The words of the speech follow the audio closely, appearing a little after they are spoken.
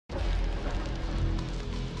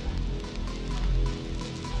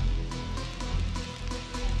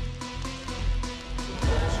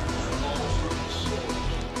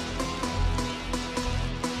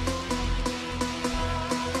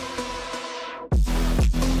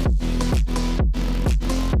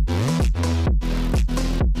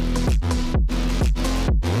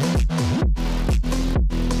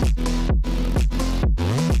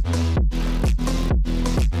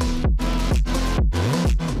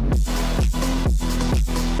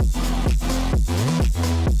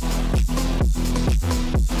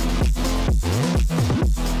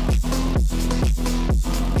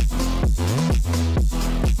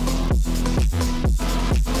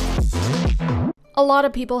A lot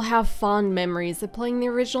of people have fond memories of playing the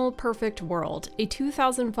original Perfect World, a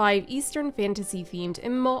 2005 Eastern fantasy-themed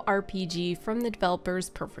MMORPG from the developers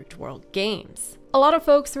Perfect World Games. A lot of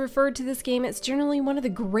folks referred to this game as generally one of the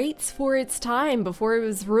greats for its time before it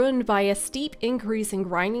was ruined by a steep increase in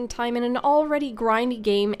grinding time in an already grindy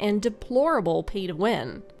game and deplorable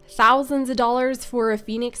pay-to-win. Thousands of dollars for a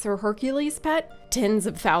Phoenix or Hercules pet? Tens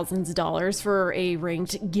of thousands of dollars for a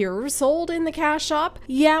ranked gear sold in the cash shop?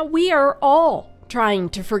 Yeah, we are all trying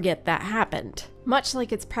to forget that happened. Much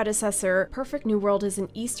like its predecessor, Perfect New World is an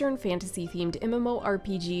Eastern fantasy-themed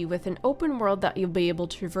MMORPG with an open world that you'll be able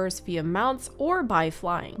to traverse via mounts or by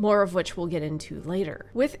flying, more of which we'll get into later,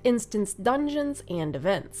 with instance dungeons and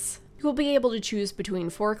events. You'll be able to choose between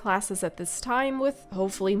 4 classes at this time, with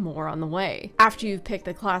hopefully more on the way. After you've picked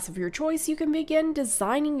the class of your choice, you can begin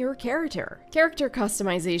designing your character. Character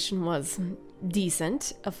customization was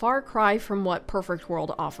decent, a far cry from what Perfect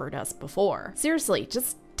World offered us before. Seriously,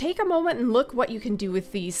 just take a moment and look what you can do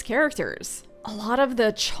with these characters. A lot of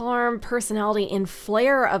the charm, personality, and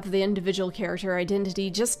flair of the individual character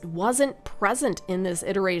identity just wasn't present in this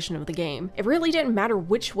iteration of the game. It really didn't matter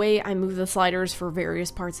which way I moved the sliders for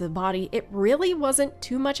various parts of the body. It really wasn't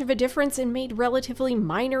too much of a difference and made relatively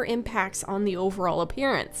minor impacts on the overall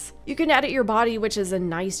appearance. You can edit your body, which is a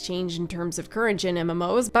nice change in terms of current-gen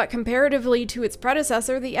MMOs, but comparatively to its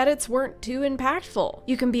predecessor, the edits weren't too impactful.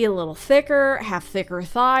 You can be a little thicker, have thicker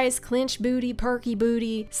thighs, clenched booty, perky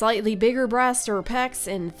booty, slightly bigger breasts or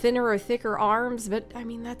pecs, and thinner or thicker arms, but I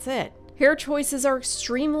mean, that's it. Hair choices are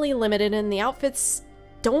extremely limited and the outfits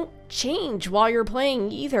don't change while you're playing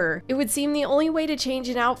either. It would seem the only way to change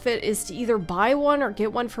an outfit is to either buy one or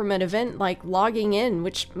get one from an event like logging in,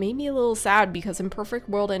 which made me a little sad because in Perfect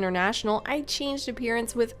World International, I changed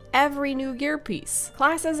appearance with every new gear piece.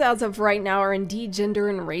 Classes as of right now are indeed gender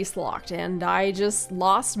and race locked, and I just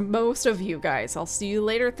lost most of you guys. I'll see you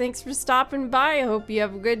later. Thanks for stopping by. I hope you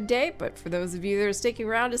have a good day, but for those of you that are sticking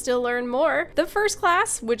around to still learn more, the first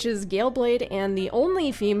class, which is Galeblade, and the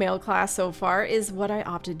only female class so far, is what I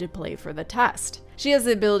opted to play for the test. She has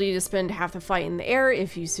the ability to spend half the fight in the air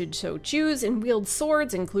if you should so choose, and wield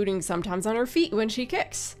swords, including sometimes on her feet when she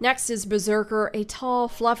kicks. Next is Berserker, a tall,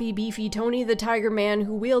 fluffy, beefy Tony the Tiger Man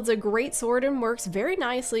who wields a great sword and works very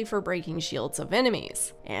nicely for breaking shields of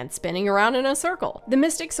enemies and spinning around in a circle. The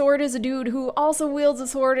Mystic Sword is a dude who also wields a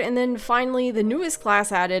sword, and then finally the newest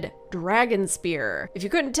class added, Dragon Spear. If you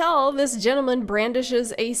couldn't tell, this gentleman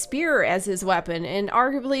brandishes a spear as his weapon and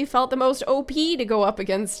arguably felt the most OP to go up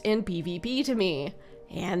against in PvP to me.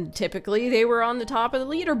 And typically they were on the top of the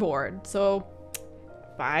leaderboard, so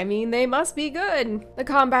I mean, they must be good. The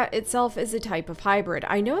combat itself is a type of hybrid.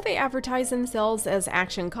 I know they advertise themselves as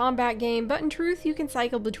action combat game, but in truth you can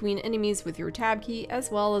cycle between enemies with your tab key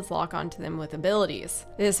as well as lock onto them with abilities.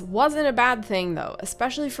 This wasn't a bad thing though,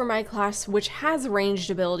 especially for my class which has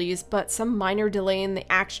ranged abilities, but some minor delay in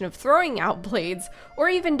the action of throwing out blades or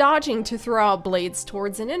even dodging to throw out blades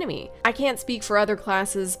towards an enemy. I can't speak for other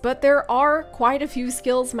classes, but there are quite a few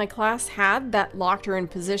skills my class had that locked her in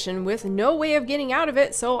position with no way of getting out of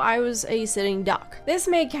it, so I was a sitting duck. This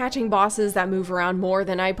made catching bosses that move around more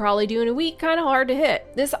than I probably do in a week kind of hard to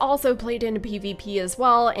hit. This also played into PvP as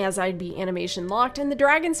well, as I'd be animation locked and the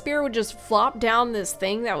Dragon Spear would just flop down this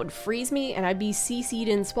thing that would freeze me and I'd be CC'd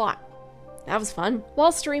in spot. That was fun.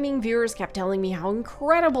 While streaming, viewers kept telling me how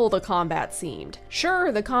incredible the combat seemed.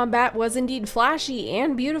 Sure, the combat was indeed flashy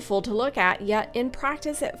and beautiful to look at, yet in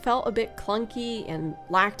practice it felt a bit clunky and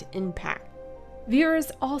lacked impact.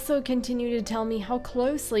 Viewers also continue to tell me how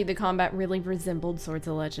closely the combat really resembled Swords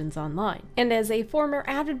of Legends Online. And as a former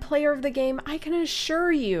avid player of the game, I can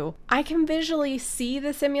assure you, I can visually see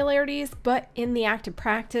the similarities, but in the active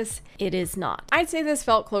practice, it is not. I'd say this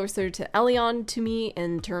felt closer to Elion to me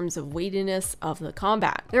in terms of weightiness of the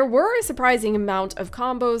combat. There were a surprising amount of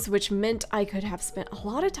combos, which meant I could have spent a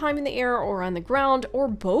lot of time in the air or on the ground, or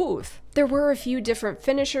both. There were a few different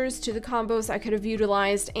finishers to the combos I could have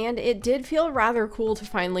utilized, and it did feel rather cool to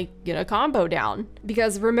finally get a combo down.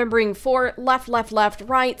 Because remembering 4 left, left, left,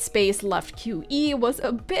 right, space, left, QE was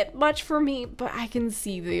a bit much for me, but I can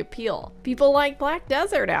see the appeal. People like Black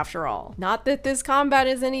Desert after all. Not that this combat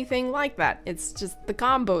is anything like that, it's just the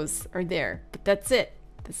combos are there, but that's it.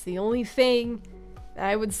 That's the only thing that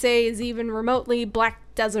I would say is even remotely Black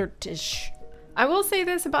Desert-ish. I will say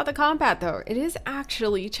this about the combat though, it is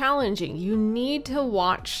actually challenging. You need to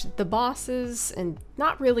watch the bosses and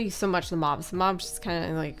not really so much the mobs. The mobs just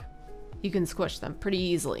kind of like, you can squish them pretty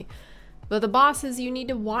easily. But the bosses, you need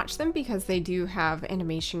to watch them because they do have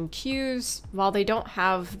animation cues. While they don't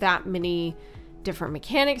have that many different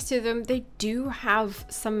mechanics to them. They do have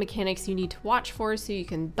some mechanics you need to watch for so you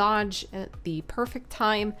can dodge at the perfect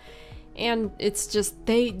time. And it's just,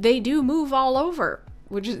 they do move all over,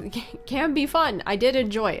 which can be fun. I did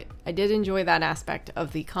enjoy it. I did enjoy that aspect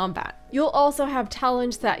of the combat. You'll also have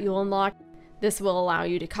talents that you'll unlock. This will allow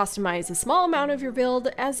you to customize a small amount of your build,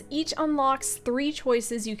 as each unlocks 3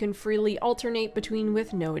 choices you can freely alternate between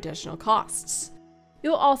with no additional costs.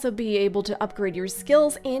 You'll also be able to upgrade your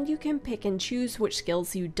skills, and you can pick and choose which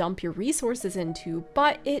skills you dump your resources into,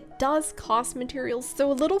 but it does cost materials,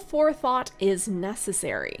 so a little forethought is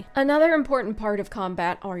necessary. Another important part of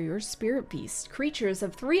combat are your spirit beasts, creatures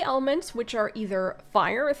of 3 elements, which are either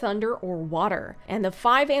fire, thunder, or water, and the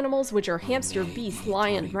 5 animals, which are hamster, beast,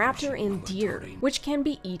 lion, raptor, and deer, which can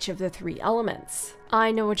be each of the 3 elements. I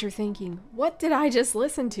know what you're thinking. What did I just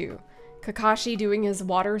listen to? Kakashi doing his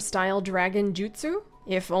water-style dragon jutsu?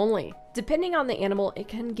 If only. Depending on the animal, it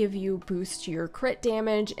can give you boost your crit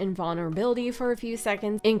damage, invulnerability for a few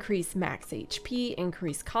seconds, increase max HP,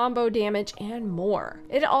 increase combo damage, and more.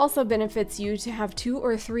 It also benefits you to have 2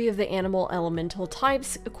 or 3 of the animal elemental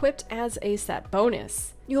types equipped as a set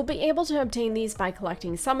bonus. You'll be able to obtain these by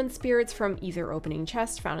collecting summon spirits from either opening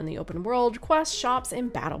chests found in the open world, quests, shops,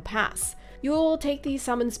 and battle pass. You will take these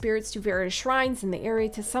summon spirits to various shrines in the area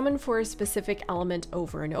to summon for a specific element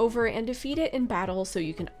over and over and defeat it in battle so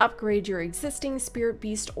you can upgrade your existing spirit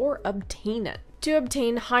beast or obtain it. To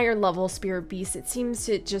obtain higher level spirit beasts, it seems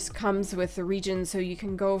it just comes with the region, so you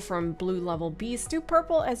can go from blue level beast to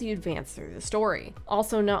purple as you advance through the story.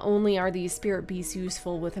 Also, not only are these spirit beasts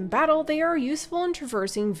useful within battle, they are useful in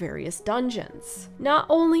traversing various dungeons. Not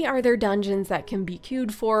only are there dungeons that can be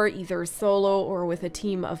queued for either solo or with a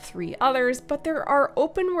team of 3 others, but there are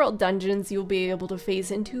open world dungeons you'll be able to phase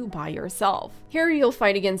into by yourself. Here you'll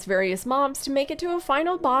fight against various mobs to make it to a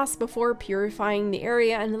final boss before purifying the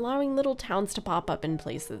area and allowing little towns to pop up in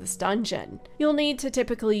place of this dungeon. You'll need to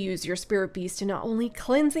typically use your spirit beast to not only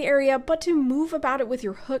cleanse the area, but to move about it with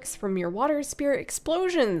your hooks from your water spirit,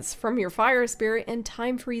 explosions from your fire spirit, and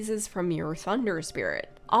time freezes from your thunder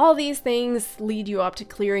spirit. All these things lead you up to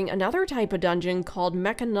clearing another type of dungeon called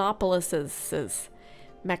MMORPG.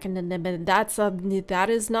 That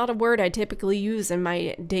is not a word I typically use in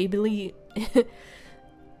my daily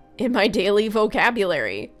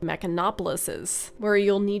vocabulary. Mechanopolises, where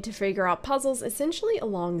you'll need to figure out puzzles essentially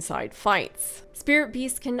alongside fights. Spirit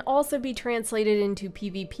Beast can also be translated into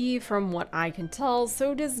PvP from what I can tell,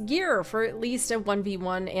 so does Gear for at least a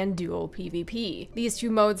 1v1 and duo PvP. These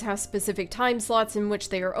 2 modes have specific time slots in which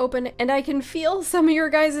they are open, and I can feel some of your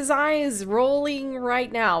guys' eyes rolling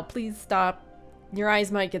right now. Please stop. Your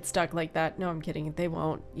eyes might get stuck like that. No, I'm kidding. They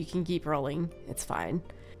won't. You can keep rolling. It's fine.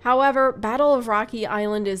 However, Battle of Rocky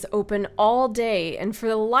Island is open all day, and for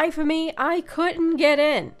the life of me, I couldn't get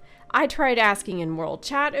in. I tried asking in world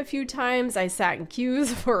chat a few times, I sat in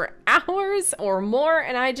queues for hours or more,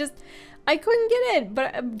 and I couldn't get in,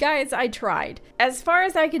 but guys, I tried. As far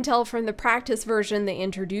as I can tell from the practice version they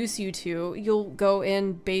introduce you to, you'll go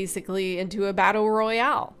in basically into a battle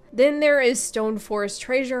royale. Then there is Stone Forest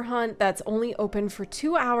Treasure Hunt that's only open for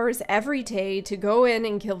 2 hours every day to go in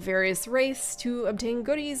and kill various wraiths to obtain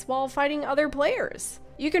goodies while fighting other players.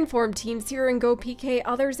 You can form teams here and go PK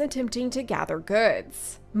others attempting to gather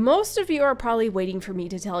goods. Most of you are probably waiting for me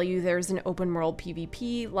to tell you there's an open world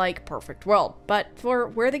PvP like Perfect World, but for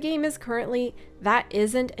where the game is currently, that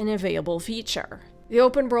isn't an available feature. The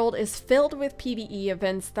open world is filled with PvE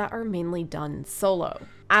events that are mainly done solo.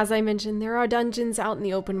 As I mentioned, there are dungeons out in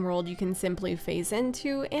the open world you can simply phase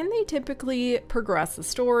into, and they typically progress the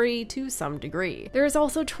story to some degree. There's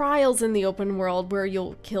also trials in the open world where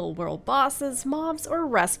you'll kill world bosses, mobs, or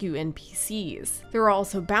rescue NPCs. There are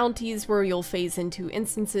also bounties where you'll phase into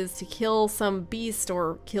instances to kill some beast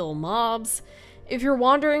or kill mobs. If you're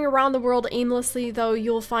wandering around the world aimlessly, though,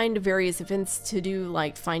 you'll find various events to do,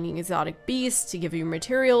 like finding exotic beasts to give you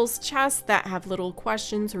materials, chests that have little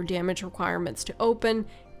questions or damage requirements to open,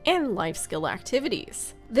 and life skill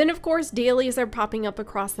activities. Then of course, dailies are popping up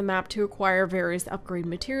across the map to acquire various upgrade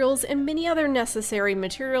materials and many other necessary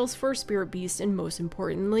materials for Spirit Beast, and most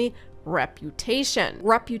importantly, reputation.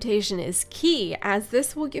 Reputation is key, as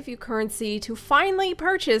this will give you currency to finally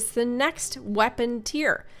purchase the next weapon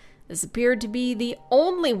tier. This appeared to be the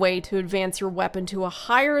only way to advance your weapon to a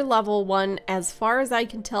higher level one, as far as I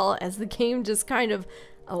can tell, as the game just kind of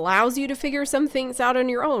allows you to figure some things out on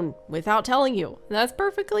your own without telling you. That's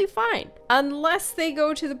perfectly fine. Unless they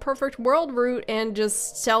go to the Perfect World route and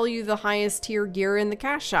just sell you the highest tier gear in the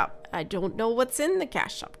cash shop. I don't know what's in the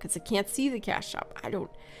cash shop because I can't see the cash shop.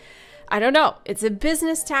 I don't know. It's a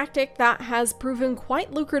business tactic that has proven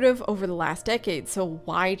quite lucrative over the last decade, so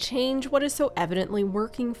why change what is so evidently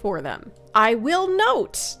working for them? I will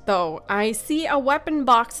note, though, I see a weapon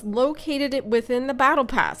box located within the Battle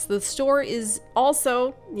Pass. The store is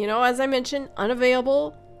also, you know, as I mentioned,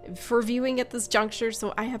 unavailable for viewing at this juncture,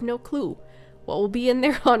 so I have no clue what will be in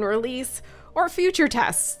there on release or future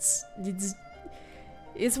tests.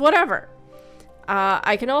 It's whatever.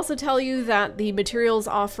 I can also tell you that the materials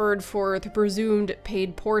offered for the presumed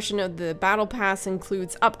paid portion of the Battle Pass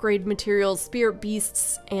includes upgrade materials, spirit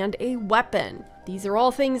beasts, and a weapon. These are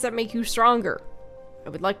all things that make you stronger. I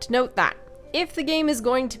would like to note that. If the game is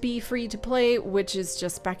going to be free to play, which is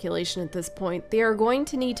just speculation at this point, they are going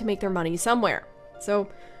to need to make their money somewhere. So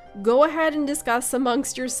go ahead and discuss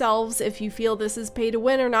amongst yourselves if you feel this is pay to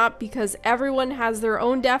win or not, because everyone has their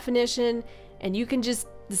own definition and you can just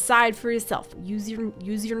decide for yourself. Use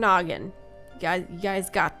your noggin. You guys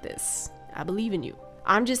got this. I believe in you.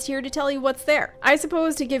 I'm just here to tell you what's there. I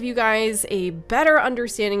suppose to give you guys a better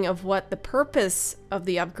understanding of what the purpose of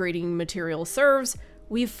the upgrading material serves,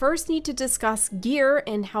 we first need to discuss gear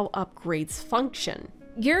and how upgrades function.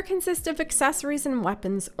 Gear consists of accessories and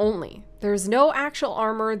weapons only. There's no actual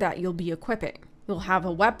armor that you'll be equipping. You'll have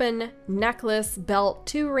a weapon, necklace, belt,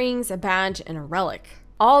 2 rings, a badge, and a relic.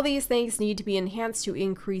 All these things need to be enhanced to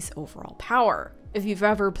increase overall power. If you've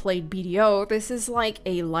ever played BDO, this is like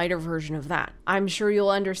a lighter version of that. I'm sure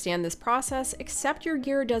you'll understand this process, except your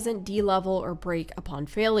gear doesn't de-level or break upon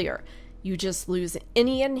failure. You just lose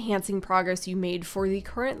any enhancing progress you made for the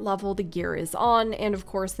current level the gear is on, and of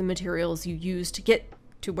course the materials you used to get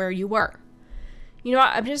to where you were. You know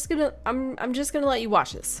what, I'm just gonna let you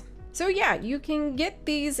watch this. So yeah, you can get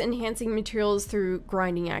these enhancing materials through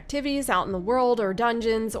grinding activities out in the world or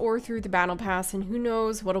dungeons, or through the Battle Pass, and who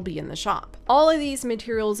knows what'll be in the shop. All of these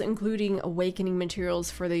materials, including awakening materials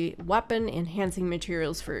for the weapon, enhancing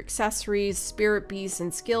materials for accessories, spirit beasts,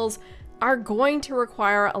 and skills, are going to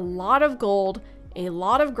require a lot of gold, a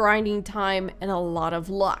lot of grinding time, and a lot of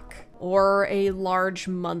luck. Or a large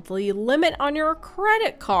monthly limit on your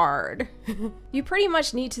credit card. You pretty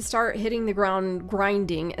much need to start hitting the ground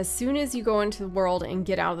grinding as soon as you go into the world and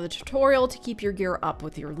get out of the tutorial to keep your gear up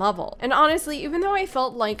with your level. And honestly, even though I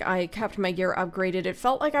felt like I kept my gear upgraded, it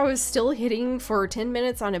felt like I was still hitting for 10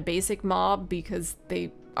 minutes on a basic mob because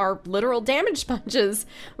they are literal damage sponges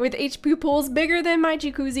with HP pools bigger than my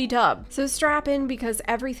jacuzzi tub. So strap in, because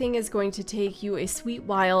everything is going to take you a sweet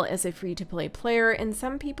while as a free-to-play player, and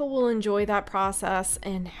some people will enjoy that process,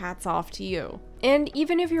 and hats off to you. And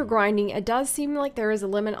even if you're grinding, it does seem like there is a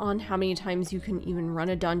limit on how many times you can even run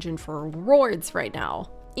a dungeon for rewards right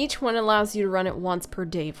now. Each one allows you to run it once per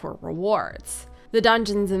day for rewards. The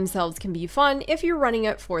dungeons themselves can be fun if you're running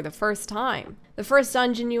it for the first time. The first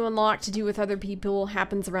dungeon you unlock to do with other people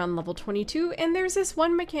happens around level 22, and there's this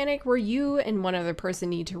one mechanic where you and one other person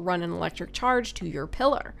need to run an electric charge to your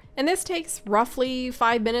pillar. And this takes roughly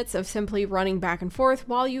 5 minutes of simply running back and forth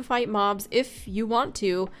while you fight mobs if you want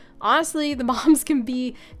to. Honestly, the mobs can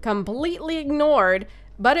be completely ignored,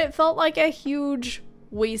 but it felt like a huge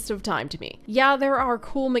waste of time to me. Yeah, there are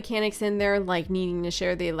cool mechanics in there, like needing to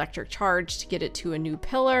share the electric charge to get it to a new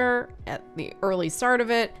pillar at the early start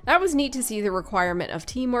of it. That was neat to see the requirement of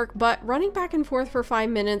teamwork, but running back and forth for 5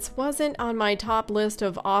 minutes wasn't on my top list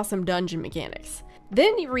of awesome dungeon mechanics.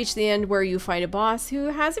 Then you reach the end where you fight a boss who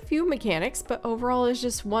has a few mechanics, but overall is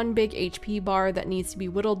just one big HP bar that needs to be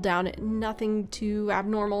whittled down, nothing too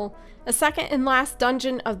abnormal. A second and last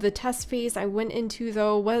dungeon of the test phase I went into,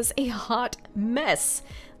 though, was a hot mess.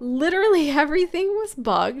 Literally everything was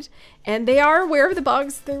bugged, and they are aware of the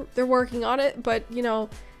bugs, they're working on it, but you know,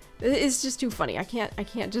 it's just too funny. I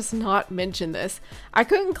can't just not mention this. I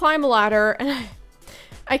couldn't climb a ladder, and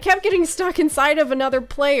I kept getting stuck inside of another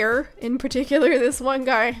player, in particular this one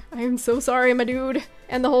guy. I am so sorry, my dude.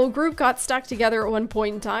 And the whole group got stuck together at one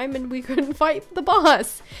point in time, and we couldn't fight the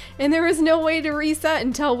boss. And there was no way to reset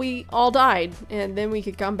until we all died, and then we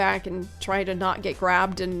could come back and try to not get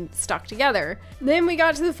grabbed and stuck together. Then we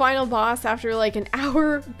got to the final boss after like an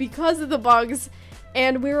hour because of the bugs,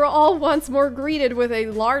 and we were all once more greeted with a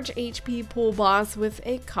large HP pool boss with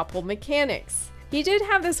a couple mechanics. He did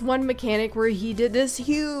have this one mechanic where he did this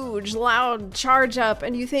huge, loud charge up,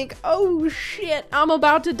 and you think, oh shit, I'm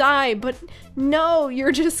about to die, but no,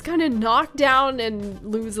 you're just gonna knock down and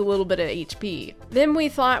lose a little bit of HP. Then we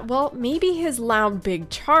thought, well, maybe his loud big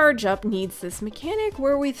charge up needs this mechanic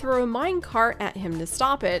where we throw a minecart at him to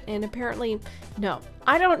stop it, and apparently, no.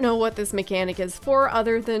 I don't know what this mechanic is for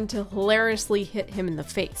other than to hilariously hit him in the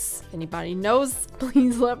face. If anybody knows,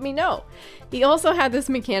 please let me know. He also had this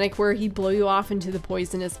mechanic where he'd blow you off into into the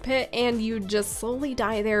poisonous pit and you just slowly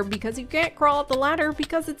die there because you can't crawl up the ladder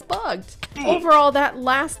because it's bugged. Overall, that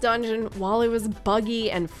last dungeon, while it was buggy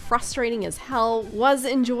and frustrating as hell, was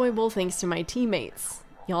enjoyable thanks to my teammates.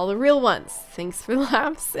 Y'all the real ones. Thanks for the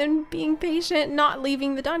laughs and being patient, not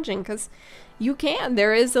leaving the dungeon, because you can.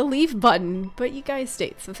 There is a leave button, but you guys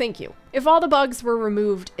stayed, so thank you. If all the bugs were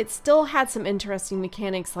removed, it still had some interesting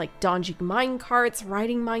mechanics like dodging minecarts,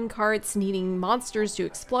 riding minecarts, needing monsters to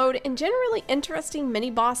explode, and generally interesting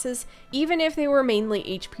mini-bosses, even if they were mainly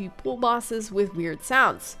HP pool bosses with weird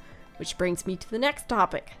sounds. Which brings me to the next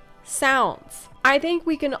topic. Sounds. I think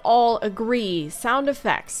we can all agree sound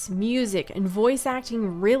effects, music, and voice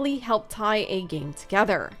acting really help tie a game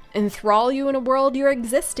together, enthrall you in a world you're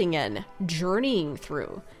existing in, journeying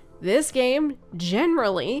through. This game,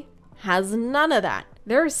 generally, has none of that.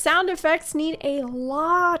 Their sound effects need a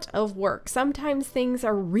lot of work. Sometimes things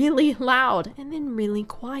are really loud and then really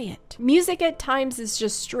quiet. Music at times is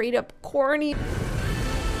just straight up corny.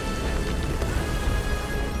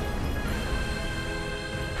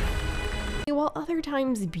 While other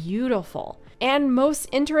times beautiful. And most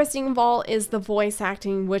interesting of all is the voice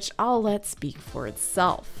acting, which I'll let speak for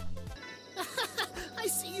itself. I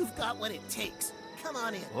see you've got what it takes. Come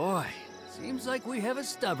on in. Boy, seems like we have a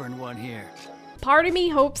stubborn one here. Part of me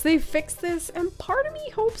hopes they fix this, and part of me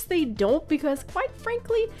hopes they don't, because quite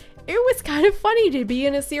frankly, it was kind of funny to be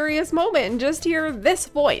in a serious moment and just hear this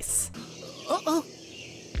voice. Uh-oh.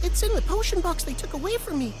 It's in the potion box they took away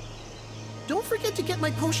from me. Don't forget to get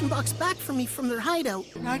my potion box back for me from their hideout.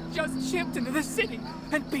 I just shipped into the city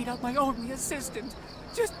and beat up my only assistant.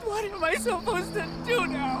 Just what am I supposed to do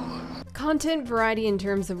now? Content variety in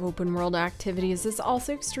terms of open world activities is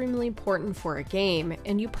also extremely important for a game,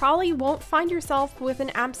 and you probably won't find yourself with an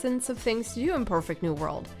absence of things to do in Perfect New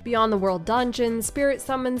World. Beyond the world dungeons, spirit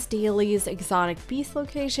summons, dailies, exotic beast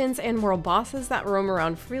locations, and world bosses that roam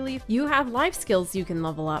around freely, you have life skills you can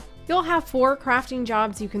level up. You'll have 4 crafting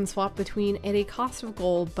jobs you can swap between at a cost of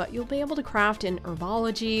gold, but you'll be able to craft in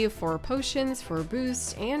herbology for potions for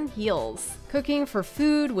boosts and heals, cooking for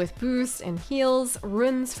food with boosts and heals,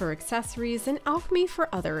 runes for accessories, and alchemy for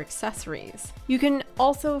other accessories. You can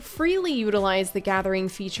also freely utilize the gathering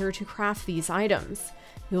feature to craft these items.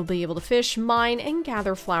 You'll be able to fish, mine, and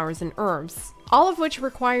gather flowers and herbs, all of which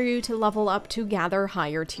require you to level up to gather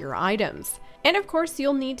higher tier items. And of course,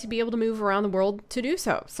 you'll need to be able to move around the world to do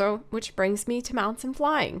so, which brings me to mounts and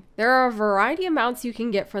flying. There are a variety of mounts you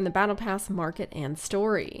can get from the Battle Pass market and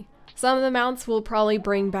story. Some of the mounts will probably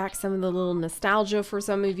bring back some of the little nostalgia for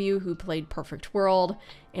some of you who played Perfect World,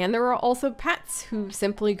 and there are also pets who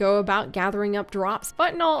simply go about gathering up drops,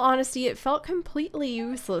 but in all honesty it felt completely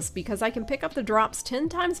useless because I can pick up the drops 10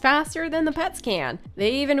 times faster than the pets can.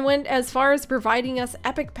 They even went as far as providing us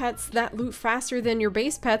epic pets that loot faster than your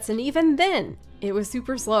base pets, and even then, it was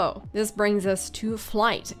super slow. This brings us to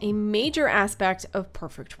flight, a major aspect of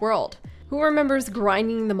Perfect World. Who remembers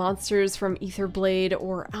grinding the monsters from Etherblade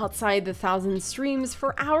or outside the 1,000 streams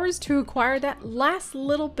for hours to acquire that last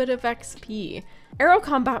little bit of XP? Aero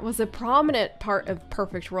combat was a prominent part of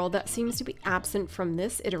Perfect World that seems to be absent from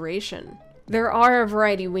this iteration. There are a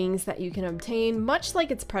variety of wings that you can obtain, much like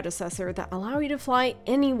its predecessor, that allow you to fly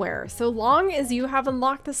anywhere, so long as you have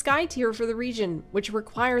unlocked the sky tier for the region, which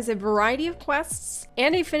requires a variety of quests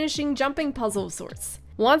and a finishing jumping puzzle of sorts.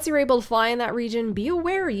 Once you're able to fly in that region, be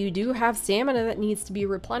aware you do have stamina that needs to be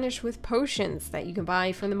replenished with potions that you can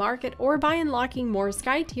buy from the market or by unlocking more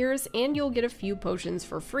sky tiers, and you'll get a few potions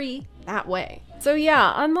for free that way. So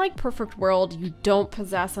yeah, unlike Perfect World, you don't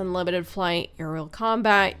possess unlimited flight, aerial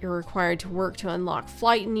combat, you're required to work to unlock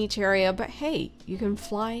flight in each area, but hey, you can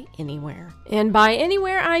fly anywhere. And by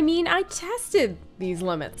anywhere, I mean I tested these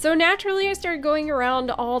limits. So naturally, I started going around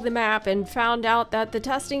all the map and found out that the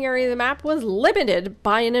testing area of the map was limited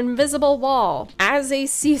by an invisible wall. As a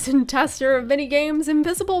seasoned tester of many games,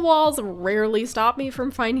 invisible walls rarely stop me from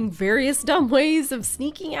finding various dumb ways of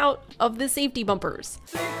sneaking out of the safety bumpers.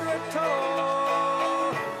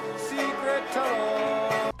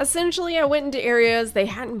 Essentially, I went into areas they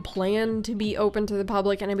hadn't planned to be open to the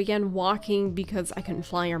public, and I began walking because I couldn't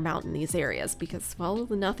fly or mount in these areas because, well,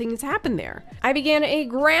 nothing's happened there. I began a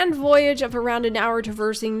grand voyage of around an hour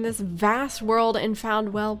traversing this vast world and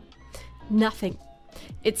found, well, nothing.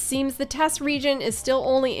 It seems the test region is still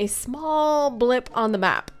only a small blip on the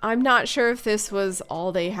map. I'm not sure if this was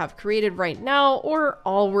all they have created right now or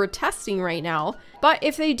all we're testing right now. But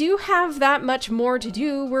if they do have that much more to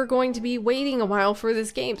do, we're going to be waiting a while for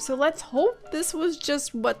this game. So let's hope this was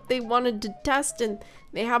just what they wanted to test and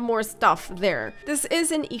they have more stuff there. This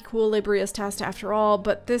is an equilibrious test after all,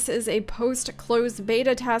 but this is a post-closed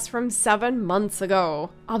beta test from 7 months ago.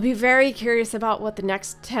 I'll be very curious about what the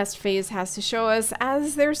next test phase has to show us,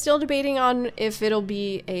 as they're still debating on if it'll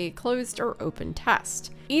be a closed or open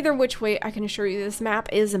test. Either which way, I can assure you this map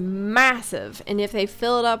is massive, and if they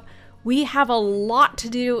fill it up, we have a lot to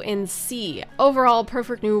do and see. Overall,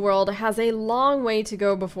 Perfect New World has a long way to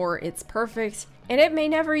go before it's perfect, and it may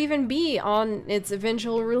never even be on its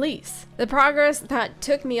eventual release. The progress that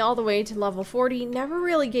took me all the way to level 40 never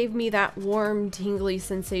really gave me that warm, tingly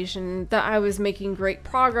sensation that I was making great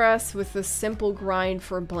progress with the simple grind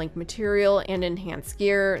for blank material and enhanced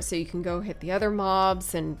gear, so you can go hit the other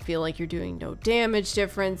mobs and feel like you're doing no damage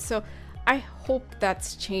difference. So I hope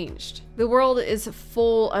that's changed. The world is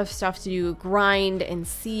full of stuff to do, grind and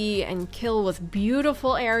see and kill with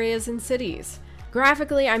beautiful areas and cities.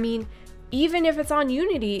 Graphically, I mean, even if it's on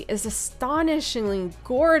Unity, is astonishingly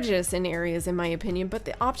gorgeous in areas in my opinion, but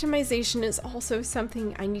the optimization is also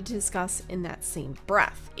something I need to discuss in that same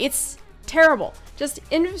breath. It's terrible. Just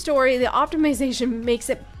end of story, the optimization makes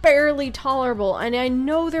it barely tolerable, and I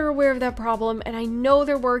know they're aware of that problem and I know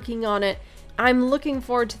they're working on it. I'm looking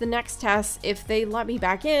forward to the next test if they let me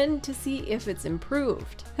back in to see if it's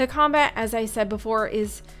improved. The combat, as I said before,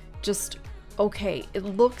 is just okay. It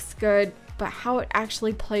looks good, but how it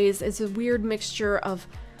actually plays is a weird mixture of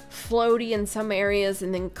floaty in some areas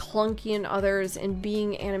and then clunky in others, and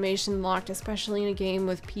being animation locked, especially in a game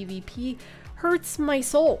with PvP, hurts my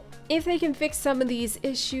soul. If they can fix some of these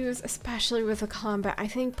issues, especially with the combat, I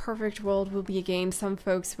think Perfect World will be a game some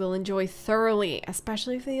folks will enjoy thoroughly,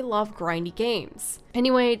 especially if they love grindy games.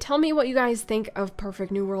 Anyway, tell me what you guys think of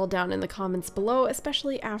Perfect New World down in the comments below,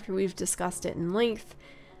 especially after we've discussed it in length.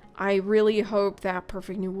 I really hope that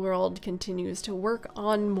Perfect New World continues to work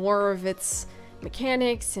on more of its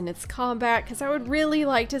mechanics and its combat, because I would really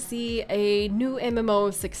like to see a new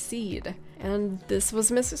MMO succeed. And this was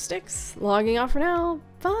MRSSTIX, logging off for now.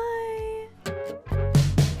 Bye!